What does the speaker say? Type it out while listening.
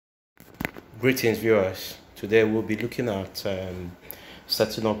Greetings viewers, today we'll be looking at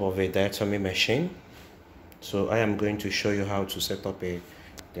setting up of a diathermy machine. So I am going to show you how to set up a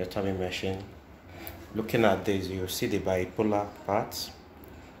diathermy machine. Looking at this, you'll see the bipolar part,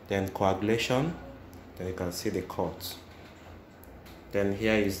 then coagulation, then you can see the cut. Then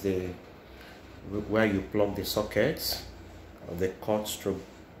here is the where you plug the sockets of the cut stroke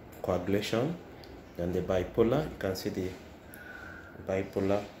coagulation, then the bipolar, you can see the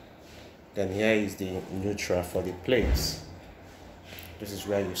bipolar. Then here is the neutral for the plates. This is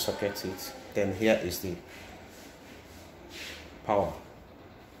where you socket it. Then here is the power.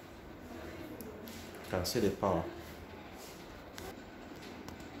 You can see the power.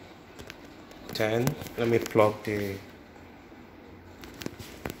 Then let me plug the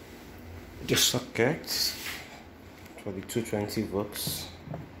sockets for the 220 volts.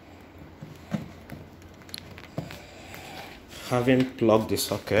 Having plugged the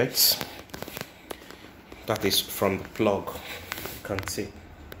sockets, that is from the plug, you can see.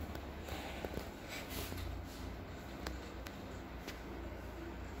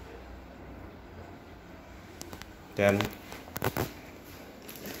 Then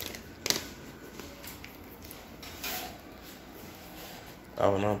I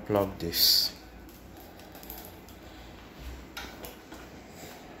will now plug this.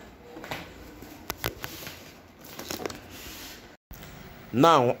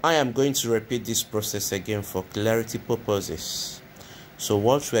 Now I am going to repeat this process again for clarity purposes. So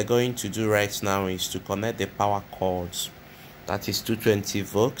what we're going to do right now is to connect the power cords, that is 220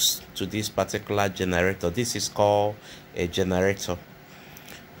 volts, to this particular generator. This is called a generator.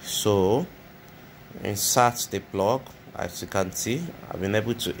 So insert the plug. As you can see, I've been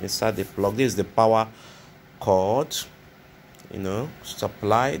able to insert the plug. This is the power cord,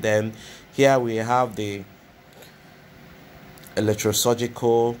 supply. Then here we have the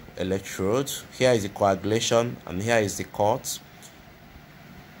electrosurgical electrode. Here is the coagulation, and here is the cut,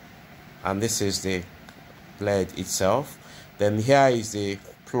 and this is the lead itself. Then here is the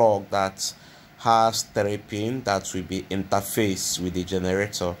plug that has 3 pins that will be interfaced with the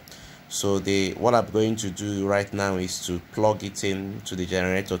generator. So what I'm going to do right now is to plug it in to the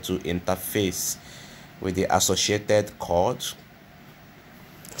generator to interface with the associated cord.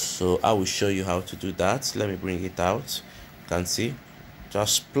 So I will show you how to do that. Let me bring it out. You can see,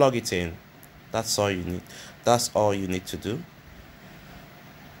 just plug it in. That's all you need. That's all you need to do.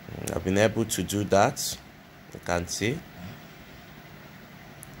 I've been able to do that. You can see.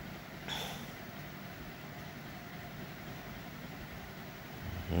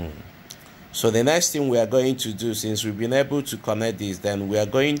 So the next thing we are going to do, since we've been able to connect this, then we are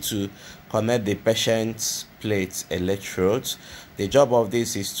going to connect the patient's plate electrodes. The job of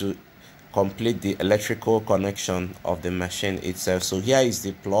this is to complete the electrical connection of the machine itself. So here is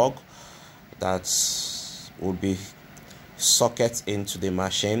the plug that will be socket into the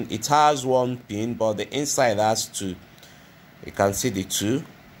machine. It has 1 pin, but the inside has 2. You can see the 2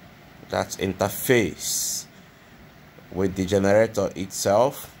 that interface with the generator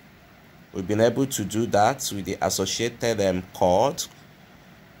itself. We've been able to do that with the associated cord.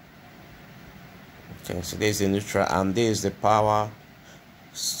 Okay, so there's the neutral, and there is the power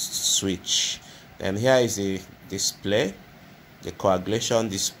switch. Then here is the display, the coagulation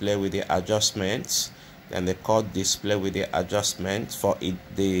display with the adjustments, and the cord display with the adjustment for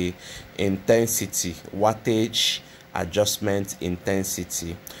the intensity, wattage adjustment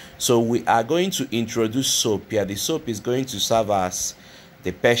intensity. So we are going to introduce soap here. The soap is going to serve as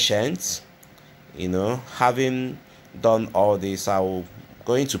the patient. Having done all this, I'm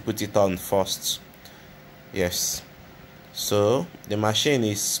going to put it on first. Yes, so the machine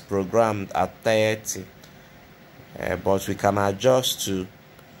is programmed at 30, but we can adjust to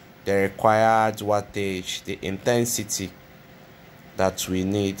the required wattage, the intensity that we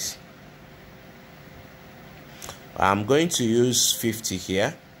need. I'm going to use 50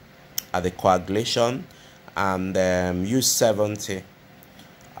 here at the coagulation, and use 70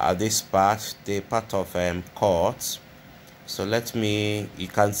 at this part, the part of cut. So you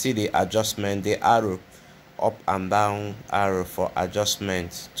can see the adjustment, the arrow, up and down arrow for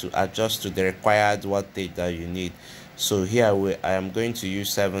adjustment, to adjust to the required wattage that you need. So here I am going to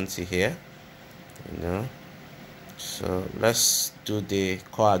use 70 here. So let's do the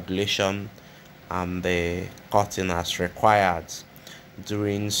coagulation and the cutting as required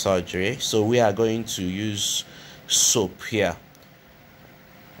during surgery. So we are going to use soap here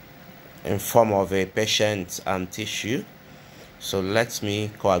in form of a patient and tissue. So let me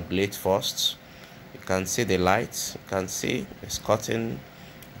coagulate first. You can see the light. You can see it's cutting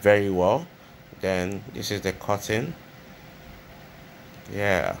very well. Then this is the cutting.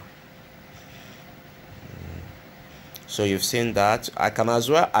 Yeah, So you've seen that. I can as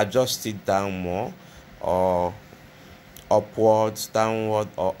well adjust it down more, or upwards, downward,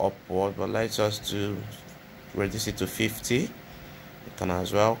 or upward, but let's just reduce it to 50. You can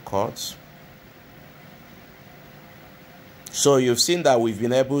as well cut. So you've seen that we've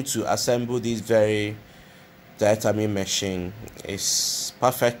been able to assemble this very Diathermy machine. It's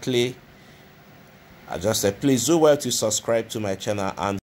perfectly adjusted. Please do well to subscribe to my channel and